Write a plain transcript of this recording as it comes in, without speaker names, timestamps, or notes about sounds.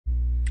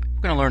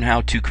We're going to learn how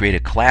to create a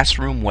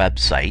classroom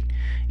website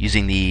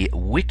using the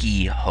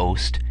wiki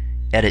host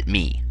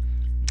EditMe.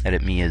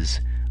 EditMe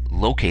is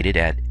located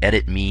at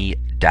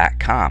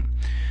editme.com.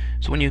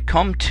 So when you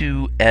come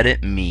to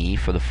EditMe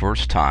for the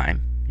first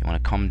time, you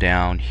want to come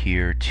down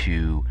here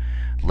to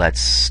Let's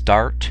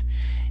Start,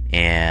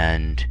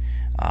 and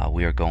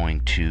we are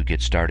going to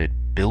get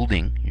started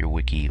building your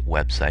wiki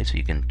website. So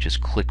you can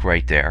just click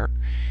right there,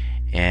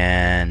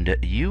 and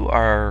you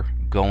are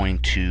going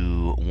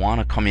to want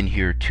to come in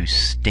here to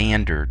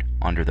Standard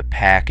under the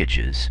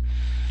packages,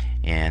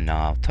 and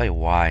I'll tell you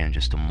why in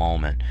just a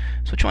moment.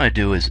 So what you want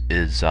to do is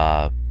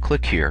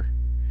click here,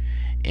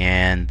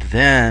 and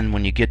then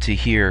when you get to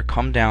here,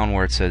 come down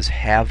where it says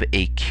have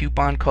a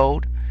coupon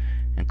code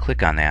and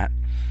click on that,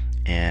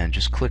 and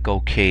just click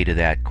OK to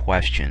that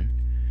question.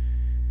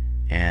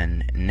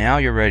 And now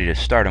you're ready to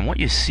start. And what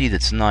you see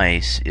that's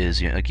nice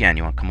is, again,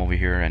 you want to come over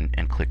here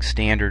and click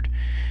Standard,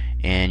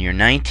 and your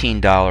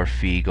 $19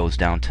 fee goes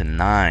down to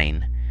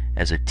 $9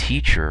 as a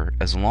teacher,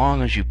 as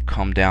long as you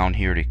come down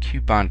here to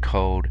coupon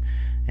code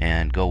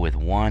and go with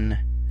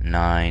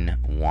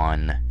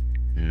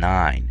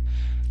 1919.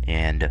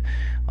 And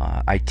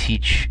I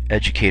teach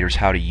educators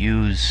how to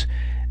use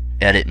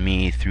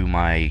EditMe through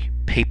my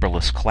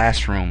paperless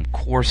classroom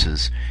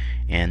courses,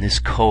 and this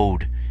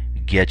code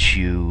gets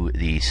you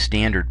the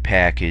standard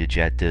package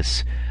at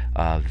this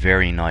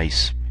very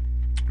nice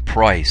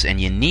price.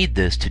 And you need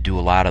this to do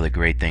a lot of the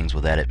great things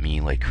with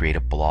EditMe, like create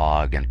a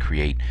blog and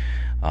create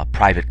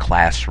private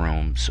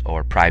classrooms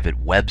or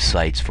private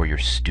websites for your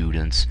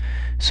students.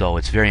 So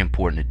it's very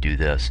important to do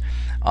this.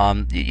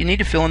 You need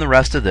to fill in the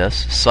rest of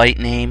this. Site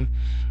name,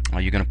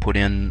 you're going to put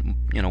in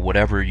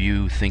whatever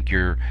you think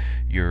your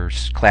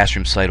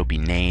classroom site will be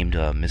named,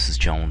 Mrs.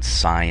 Jones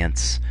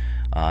Science,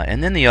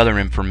 and then the other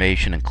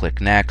information, and click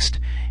Next,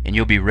 and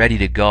you'll be ready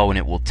to go. And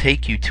it will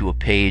take you to a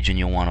page, and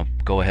you'll want to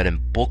go ahead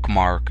and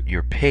bookmark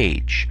your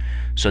page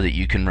so that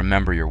you can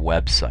remember your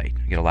website.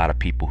 You get a lot of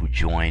people who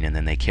join and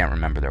then they can't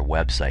remember their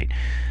website.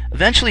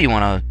 Eventually you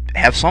want to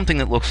have something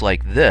that looks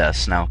like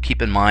this. Now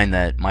keep in mind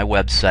that my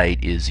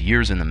website is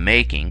years in the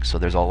making, so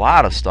there's a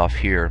lot of stuff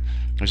here.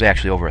 There's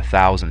actually over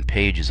 1,000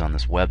 pages on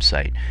this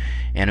website,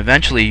 and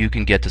eventually you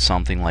can get to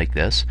something like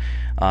this,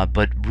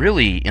 but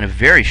really in a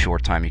very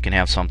short time you can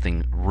have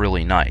something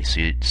really nice.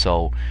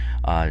 So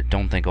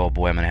don't think, oh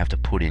boy, I'm going to have to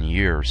put in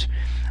years.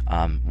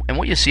 And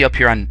what you see up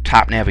here on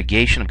top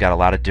navigation, I've got a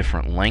lot of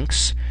different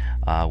links.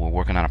 We're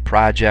working on a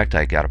project.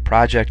 I got a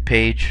project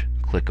page.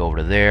 Click over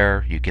to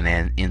there. You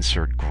can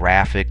insert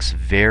graphics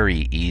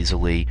very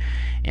easily,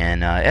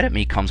 and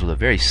EditMe comes with a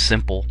very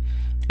simple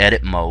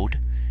edit mode.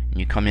 And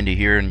you come into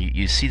here and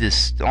you see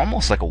this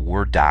almost like a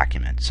Word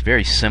document. It's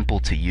very simple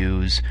to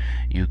use.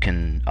 You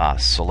can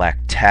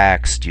select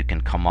text. You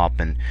can come up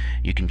and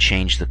you can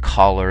change the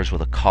colors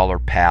with a color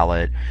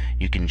palette.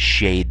 You can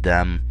shade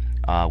them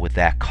with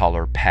that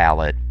color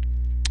palette.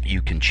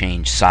 You can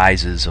change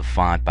sizes of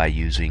font by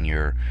using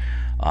your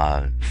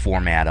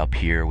format up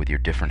here with your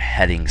different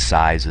heading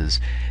sizes.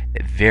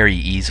 Very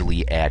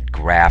easily add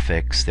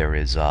graphics. There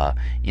is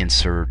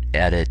insert,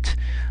 edit,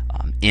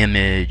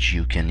 image.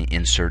 You can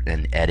insert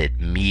and edit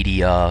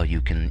media.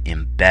 You can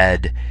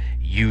embed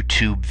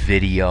YouTube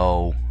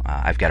video.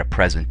 I've got a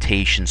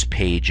presentations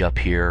page up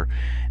here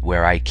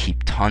where I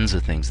keep tons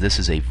of things. This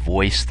is a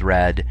voice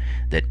thread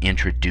that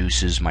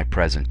introduces my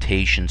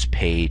presentations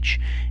page,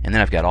 and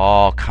then I've got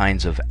all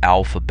kinds of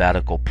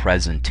alphabetical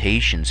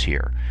presentations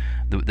here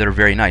that are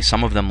very nice.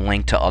 Some of them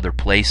link to other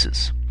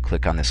places.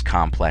 Click on this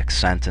complex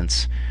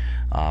sentence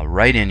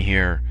right in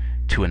here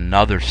to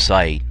another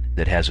site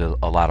that has a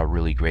lot of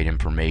really great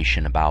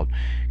information about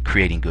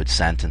creating good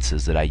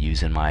sentences that I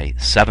use in my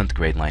 7th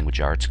grade language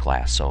arts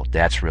class. So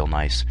that's real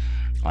nice.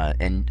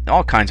 And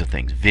all kinds of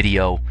things.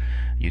 Video,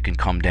 you can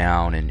come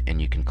down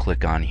and you can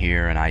click on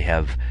here, and I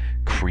have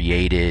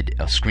created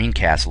a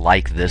screencast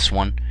like this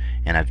one,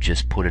 and I've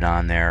just put it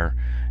on there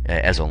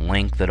as a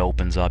link that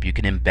opens up. You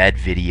can embed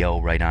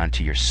video right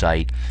onto your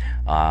site.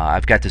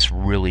 I've got this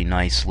really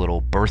nice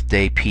little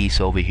birthday piece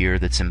over here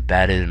that's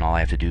embedded, and all I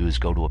have to do is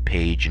go to a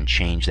page and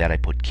change that. I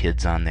put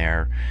kids on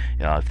there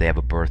if they have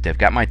a birthday. I've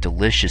got my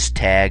delicious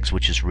tags,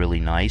 which is really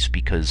nice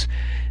because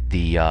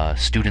the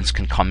students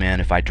can come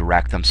in if I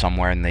direct them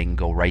somewhere, and they can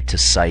go right to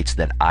sites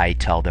that I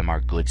tell them are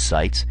good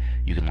sites.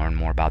 You can learn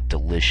more about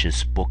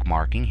delicious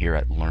bookmarking here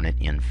at Learn It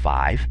in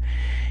 5.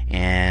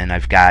 And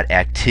I've got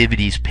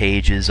activities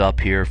pages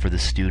up here for the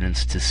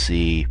students to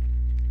see.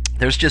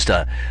 There's just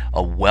a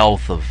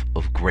wealth of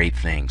great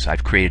things.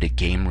 I've created a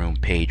game room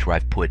page where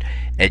I've put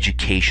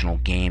educational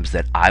games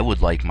that I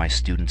would like my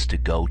students to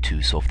go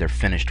to. So if they're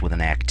finished with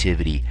an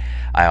activity,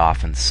 I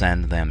often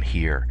send them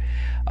here.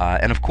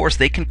 And of course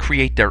they can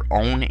create their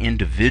own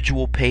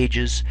individual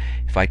pages.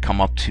 If I come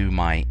up to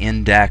my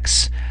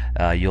index,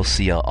 you'll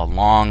see a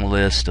long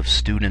list of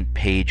student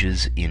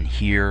pages in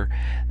here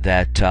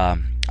that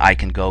I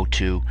can go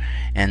to,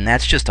 and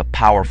that's just a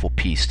powerful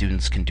piece.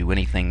 Students can do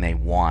anything they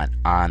want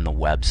on the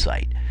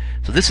website.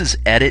 So this is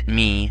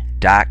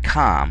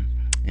editme.com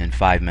in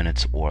 5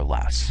 minutes or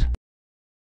less.